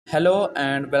Hello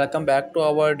and welcome back to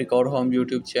our Decor Home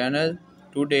YouTube channel.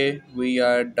 Today we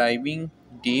are diving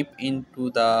deep into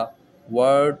the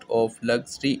world of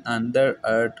luxury under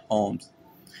earth homes.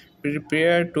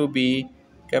 Prepare to be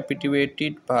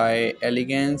captivated by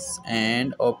elegance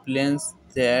and opulence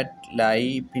that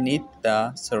lie beneath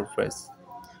the surface.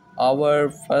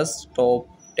 Our first stop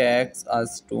takes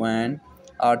us to an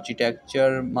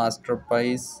architecture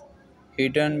masterpiece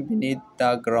hidden beneath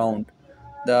the ground.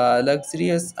 The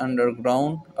luxurious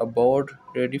underground abode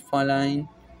redefining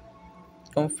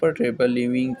comfortable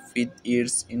living with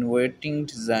its inviting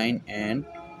design and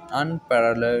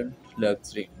unparalleled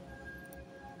luxury.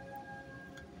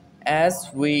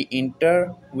 As we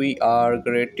enter, we are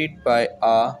greeted by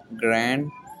a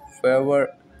grand favor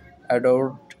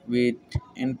adorned with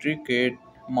intricate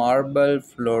marble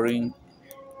flooring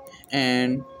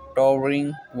and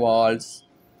towering walls,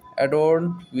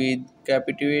 adorned with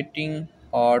captivating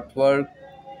artwork.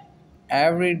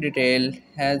 Every detail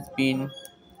has been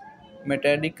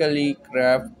methodically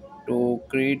crafted to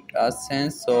create a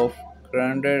sense of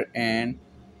grandeur and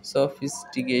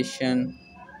sophistication.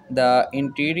 The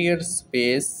interior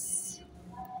space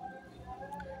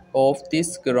of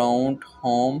this ground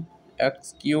home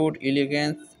exude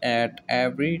elegance at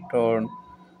every turn,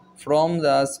 from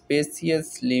the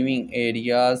spacious living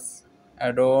areas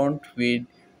adorned with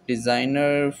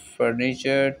designer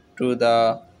furniture to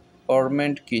the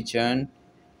gourmet kitchen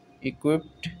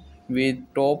equipped with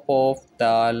top of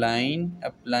the line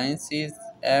appliances.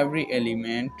 Every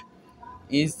element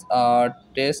is a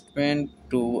testament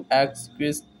to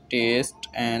exquisite taste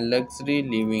and luxury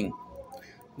living.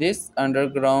 This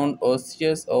underground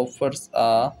oasis offers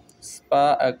a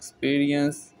spa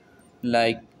experience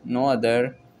like no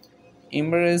other.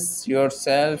 Immerse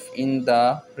yourself in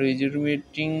the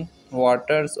rejuvenating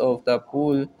waters of the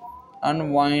pool,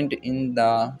 unwind in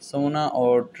the sauna,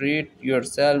 or treat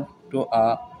yourself to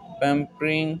a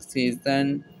pampering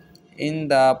season in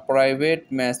the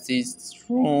private massage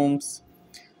rooms.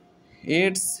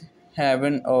 It's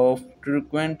heaven of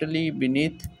frequently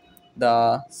beneath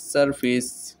the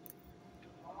surface.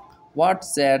 What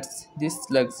sets this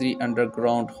luxury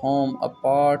underground home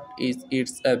apart is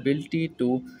its ability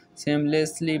to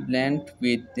seamlessly blend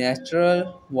with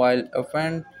natural while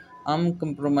often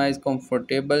uncompromised,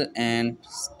 comfortable, and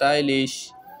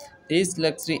stylish. These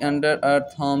luxury under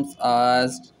earth homes are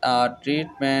a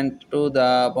treatment to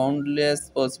the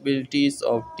boundless possibilities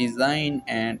of design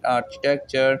and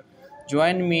architecture.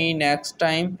 Join me next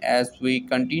time as we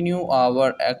continue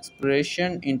our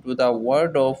exploration into the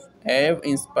world of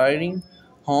awe-inspiring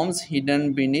homes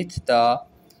hidden beneath the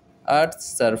earth's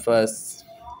surface.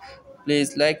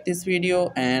 Please like this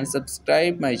video and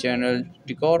subscribe my channel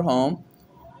Decor Home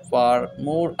for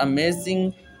more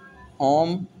amazing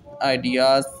home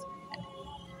ideas